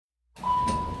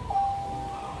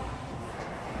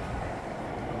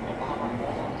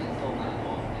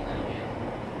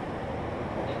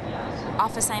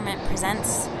Off Assignment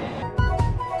presents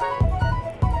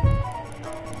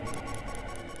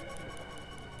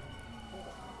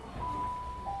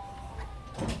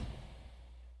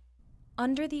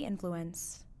Under the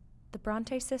Influence, The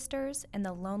Brontë Sisters and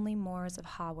the Lonely Moors of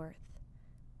Haworth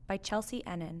by Chelsea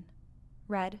Ennen,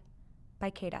 read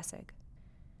by Kate Essig.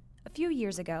 A few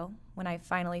years ago, when I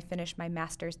finally finished my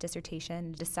master's dissertation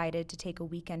and decided to take a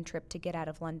weekend trip to get out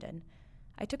of London,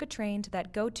 I took a train to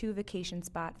that go-to vacation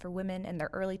spot for women in their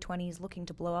early 20s looking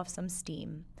to blow off some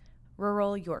steam,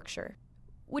 rural Yorkshire.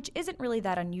 Which isn't really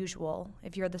that unusual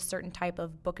if you're the certain type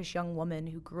of bookish young woman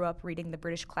who grew up reading the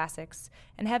British classics,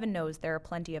 and heaven knows there are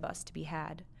plenty of us to be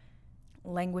had.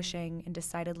 Languishing in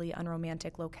decidedly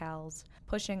unromantic locales,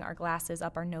 pushing our glasses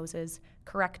up our noses,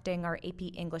 correcting our AP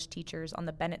English teachers on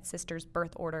the Bennett sisters'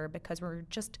 birth order because we're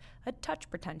just a touch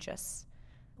pretentious.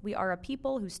 We are a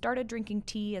people who started drinking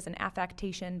tea as an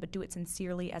affectation but do it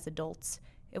sincerely as adults.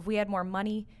 If we had more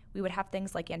money, we would have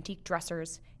things like antique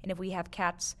dressers, and if we have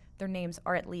cats, their names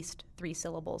are at least 3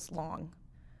 syllables long.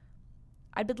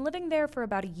 I'd been living there for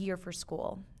about a year for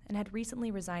school, and had recently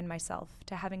resigned myself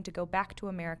to having to go back to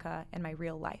America and my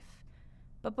real life.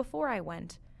 But before I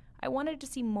went, I wanted to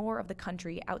see more of the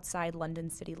country outside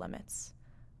London's city limits.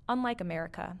 Unlike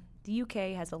America, the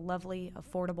UK has a lovely,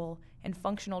 affordable, and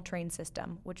functional train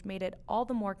system, which made it all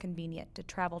the more convenient to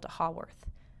travel to Haworth,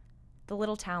 the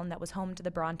little town that was home to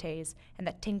the Brontes and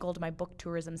that tingled my book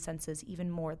tourism senses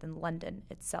even more than London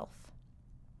itself.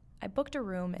 I booked a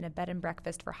room in a bed and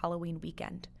breakfast for Halloween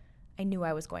weekend. I knew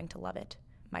I was going to love it.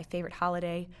 My favorite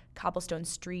holiday, cobblestone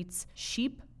streets,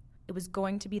 sheep. It was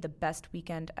going to be the best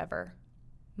weekend ever.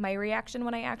 My reaction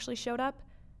when I actually showed up?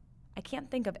 I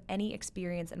can't think of any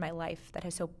experience in my life that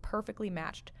has so perfectly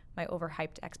matched my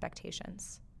overhyped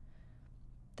expectations.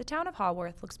 The town of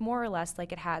Haworth looks more or less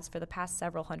like it has for the past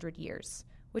several hundred years,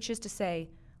 which is to say,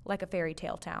 like a fairy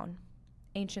tale town.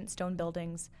 Ancient stone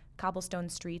buildings, cobblestone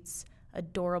streets,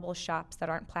 adorable shops that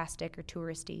aren't plastic or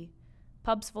touristy,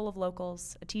 pubs full of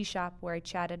locals, a tea shop where I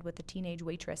chatted with a teenage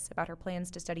waitress about her plans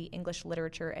to study English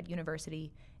literature at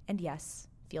university, and yes,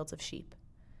 fields of sheep.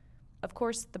 Of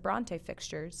course, the Brontë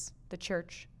fixtures, the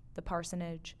church, the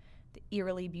parsonage, the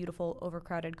eerily beautiful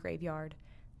overcrowded graveyard,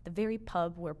 the very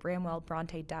pub where Bramwell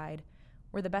Brontë died,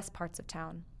 were the best parts of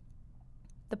town.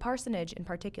 The parsonage in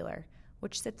particular,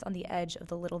 which sits on the edge of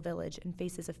the little village and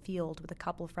faces a field with a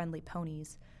couple friendly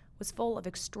ponies, was full of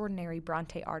extraordinary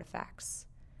Brontë artifacts.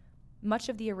 Much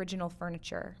of the original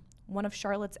furniture, one of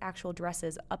Charlotte's actual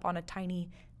dresses up on a tiny,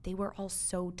 they were all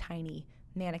so tiny,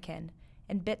 mannequin,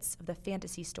 and bits of the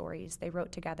fantasy stories they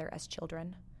wrote together as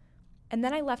children. And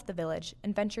then I left the village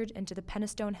and ventured into the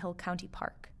Penistone Hill County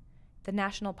Park, the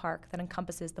national park that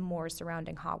encompasses the moors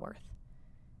surrounding Haworth.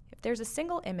 If there's a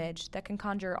single image that can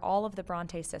conjure all of the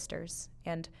Brontë sisters,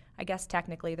 and I guess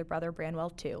technically their brother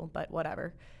Branwell too, but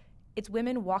whatever, it's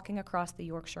women walking across the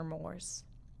Yorkshire moors.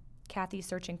 Cathy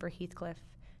searching for Heathcliff,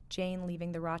 Jane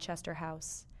leaving the Rochester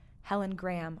house, Helen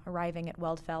Graham arriving at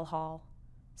Weldfell Hall.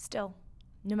 Still,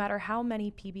 no matter how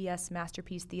many PBS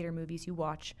Masterpiece Theater movies you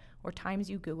watch or times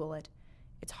you Google it,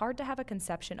 it's hard to have a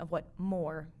conception of what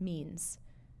moor means.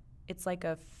 It's like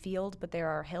a field, but there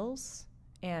are hills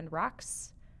and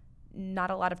rocks, not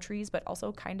a lot of trees, but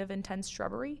also kind of intense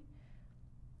shrubbery.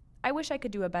 I wish I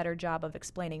could do a better job of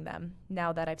explaining them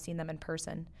now that I've seen them in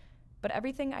person, but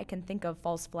everything I can think of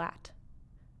falls flat.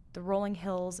 The rolling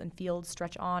hills and fields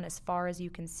stretch on as far as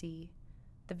you can see.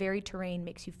 The very terrain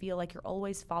makes you feel like you're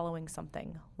always following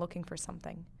something, looking for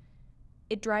something.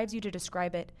 It drives you to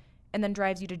describe it, and then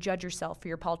drives you to judge yourself for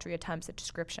your paltry attempts at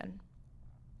description.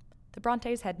 The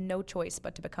Brontes had no choice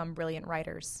but to become brilliant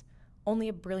writers. Only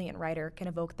a brilliant writer can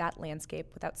evoke that landscape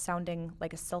without sounding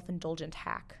like a self-indulgent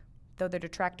hack, though their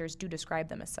detractors do describe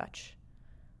them as such.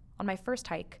 On my first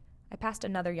hike, I passed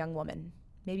another young woman,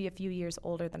 maybe a few years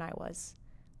older than I was,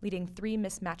 leading 3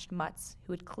 mismatched mutts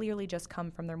who had clearly just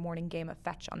come from their morning game of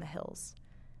fetch on the hills.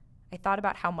 I thought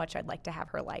about how much I'd like to have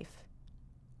her life.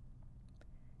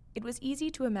 It was easy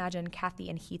to imagine Cathy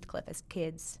and Heathcliff as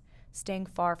kids, staying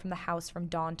far from the house from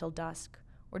dawn till dusk,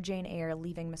 or Jane Eyre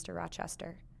leaving Mr.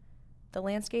 Rochester. The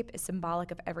landscape is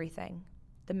symbolic of everything.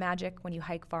 The magic when you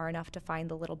hike far enough to find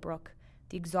the little brook,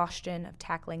 the exhaustion of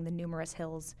tackling the numerous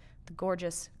hills, the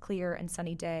gorgeous, clear, and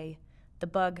sunny day, the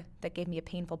bug that gave me a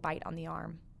painful bite on the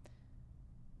arm.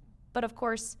 But of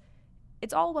course,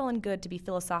 it's all well and good to be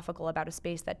philosophical about a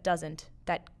space that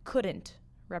couldn't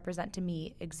represent to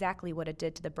me exactly what it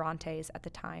did to the Brontes at the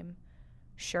time.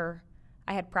 Sure,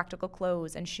 I had practical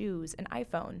clothes and shoes, an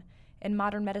iPhone, and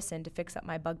modern medicine to fix up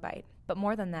my bug bite. But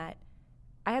more than that,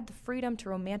 I had the freedom to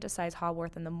romanticize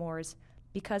Haworth and the moors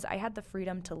because I had the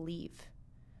freedom to leave.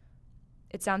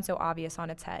 It sounds so obvious on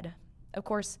its head. Of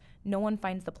course, no one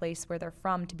finds the place where they're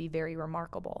from to be very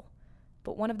remarkable.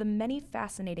 But one of the many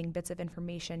fascinating bits of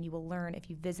information you will learn if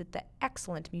you visit the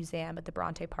excellent museum at the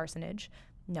Brontë parsonage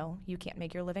 — no, you can't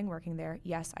make your living working there.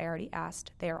 Yes, I already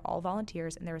asked. They are all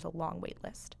volunteers and there is a long wait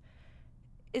list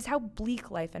 — is how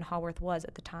bleak life in Haworth was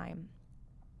at the time.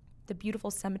 The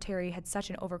beautiful cemetery had such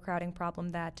an overcrowding problem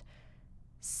that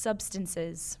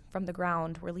substances from the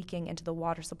ground were leaking into the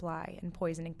water supply and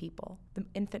poisoning people. The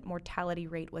infant mortality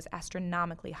rate was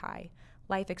astronomically high.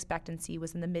 Life expectancy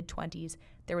was in the mid-20s.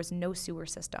 There was no sewer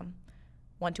system.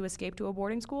 Want to escape to a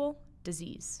boarding school?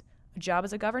 Disease. A job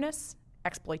as a governess?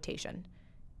 Exploitation.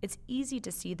 It's easy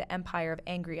to see the empire of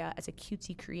Angria as a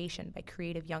cutesy creation by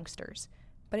creative youngsters,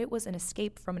 but it was an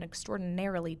escape from an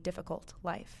extraordinarily difficult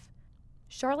life.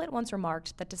 Charlotte once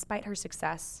remarked that despite her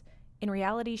success, in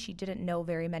reality she didn't know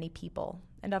very many people,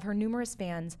 and of her numerous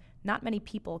fans, not many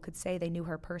people could say they knew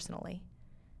her personally.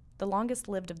 The longest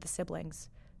lived of the siblings,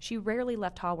 she rarely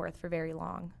left Haworth for very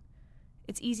long.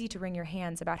 It's easy to wring your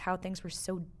hands about how things were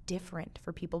so different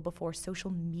for people before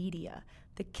social media,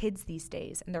 the kids these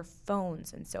days, and their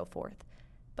phones and so forth.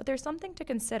 But there's something to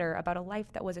consider about a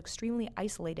life that was extremely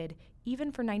isolated,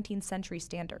 even for 19th century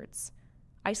standards.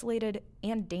 Isolated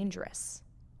and dangerous,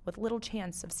 with little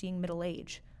chance of seeing middle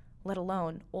age, let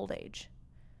alone old age.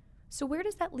 So where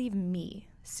does that leave me,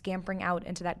 scampering out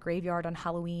into that graveyard on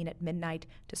Halloween at midnight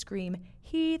to scream,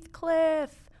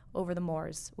 "Heathcliff!" over the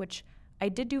moors, which I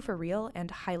did do for real and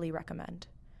highly recommend?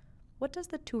 What does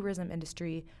the tourism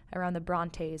industry around the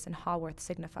Brontes and Haworth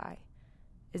signify?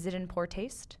 Is it in poor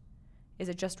taste? Is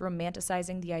it just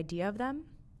romanticizing the idea of them?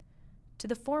 To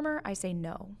the former, I say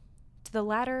no. To the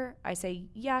latter, I say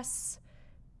yes,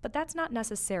 but that's not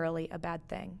necessarily a bad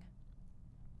thing.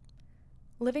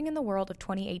 Living in the world of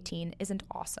 2018 isn't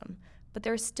awesome, but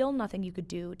there is still nothing you could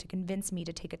do to convince me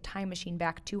to take a time machine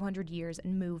back 200 years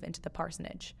and move into the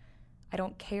parsonage. I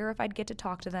don't care if I'd get to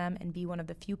talk to them and be one of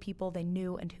the few people they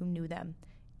knew and who knew them.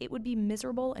 It would be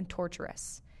miserable and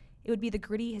torturous. It would be the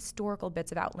gritty historical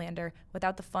bits of Outlander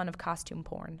without the fun of costume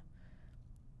porn.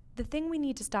 The thing we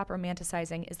need to stop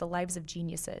romanticizing is the lives of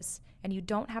geniuses, and you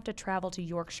don't have to travel to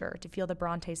Yorkshire to feel the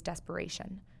Brontes'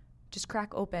 desperation. Just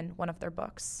crack open one of their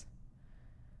books.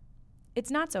 It's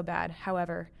not so bad,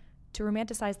 however, to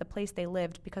romanticize the place they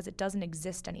lived because it doesn't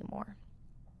exist anymore.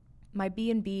 My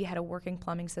B&B had a working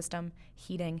plumbing system,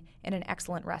 heating, and an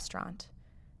excellent restaurant.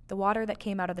 The water that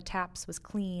came out of the taps was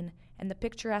clean, and the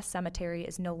picturesque cemetery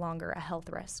is no longer a health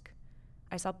risk.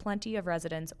 I saw plenty of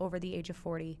residents over the age of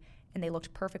 40, and they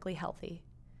looked perfectly healthy.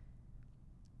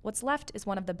 What's left is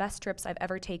one of the best trips I've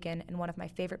ever taken and one of my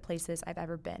favorite places I've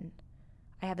ever been.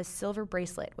 I have a silver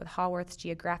bracelet with Haworth's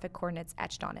geographic coordinates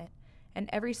etched on it, and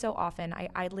every so often I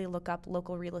idly look up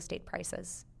local real estate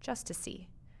prices, just to see.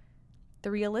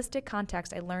 The realistic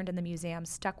context I learned in the museum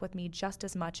stuck with me just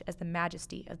as much as the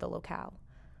majesty of the locale.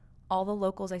 All the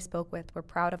locals I spoke with were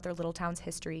proud of their little town's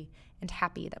history and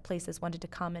happy that places wanted to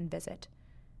come and visit.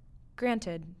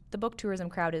 Granted, the book tourism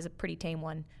crowd is a pretty tame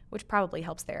one, which probably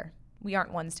helps there. We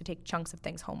aren't ones to take chunks of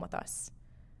things home with us.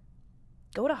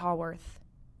 Go to Haworth.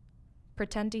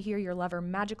 Pretend to hear your lover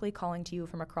magically calling to you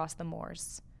from across the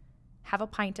moors. Have a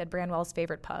pint at Branwell's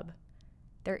favorite pub.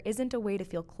 There isn't a way to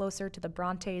feel closer to the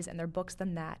Brontes and their books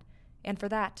than that, and for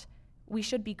that, we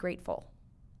should be grateful.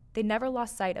 They never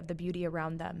lost sight of the beauty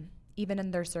around them, even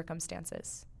in their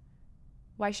circumstances.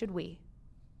 Why should we?